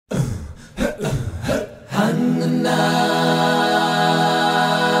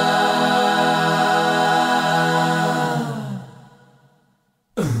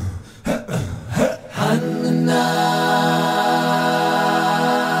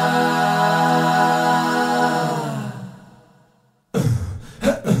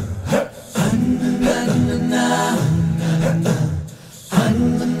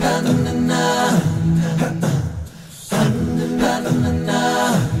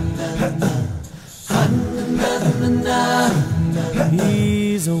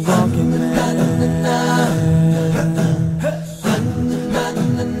He's a walking man.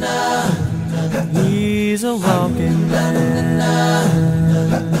 He's a walking man.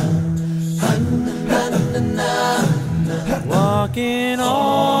 Walking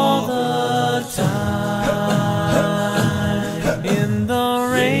all the time, in the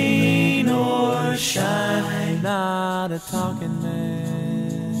rain or shine. Not a talking man.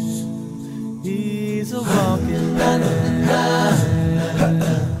 He's a walking man.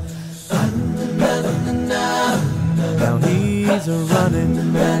 Now he's a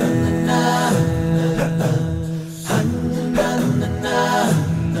running man.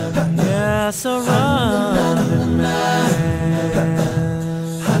 Yes, a running man.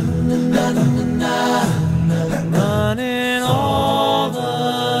 Running all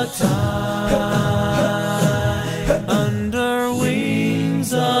the time, under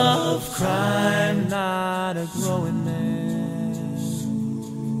wings of crime. Not a growing man.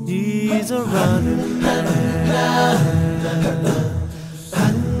 He's a running man.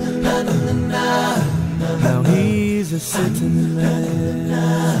 Now he's a sitting man.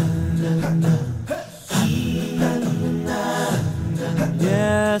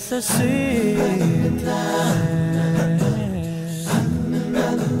 Yes, a sitting man.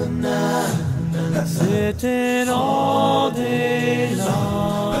 Sitting all day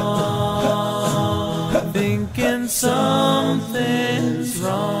long, thinking something's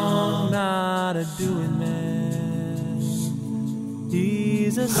wrong. Not a doing man.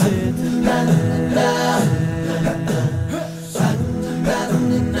 He's a sitting man.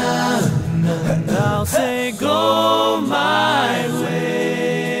 I'll say go my way.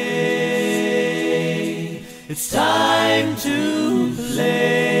 It's time to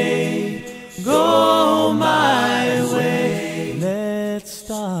play. Go my way. Let's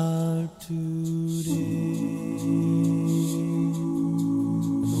start today.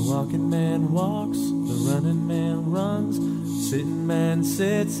 The walking man walks, the running man runs, the sitting man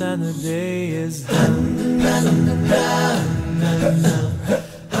sits, and the day is done.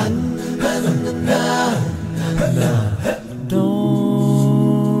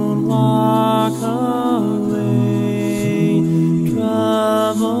 Don't walk away,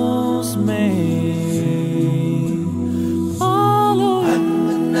 troubles may follow you.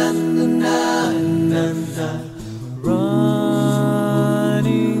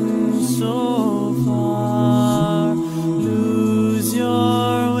 Running so far, lose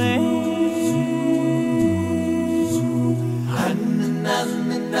your way.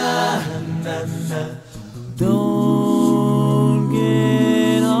 Don't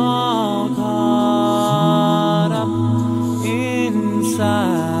get all caught up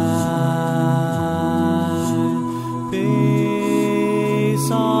inside. Face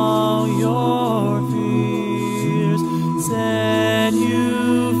all your fears, set you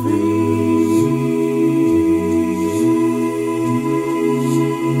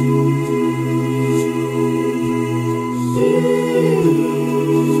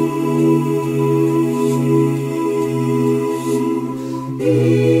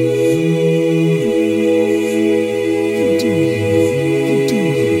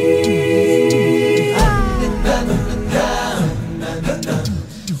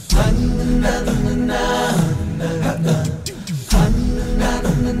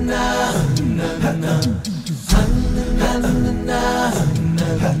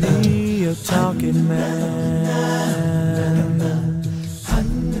be a talking man.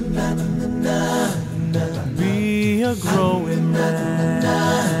 Be a growing man.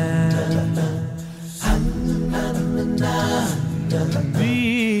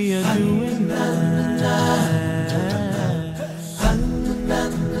 Be a doing man.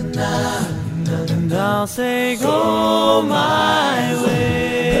 And I'll say go my way.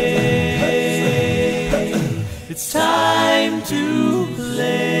 It's time to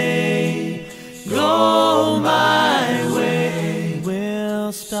play. Go my way.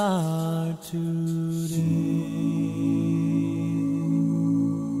 We'll start today.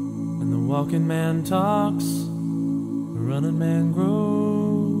 And the walking man talks, the running man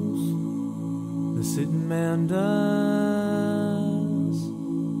grows, the sitting man does,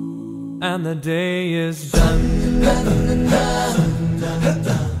 and the day is done.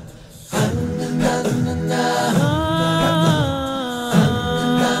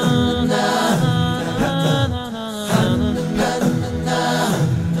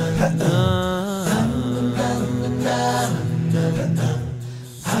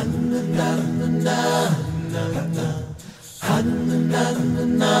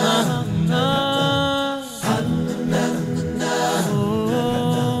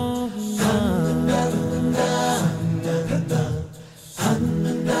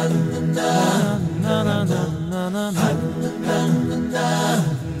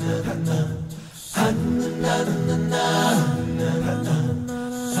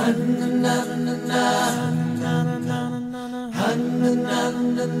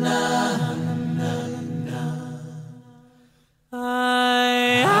 Na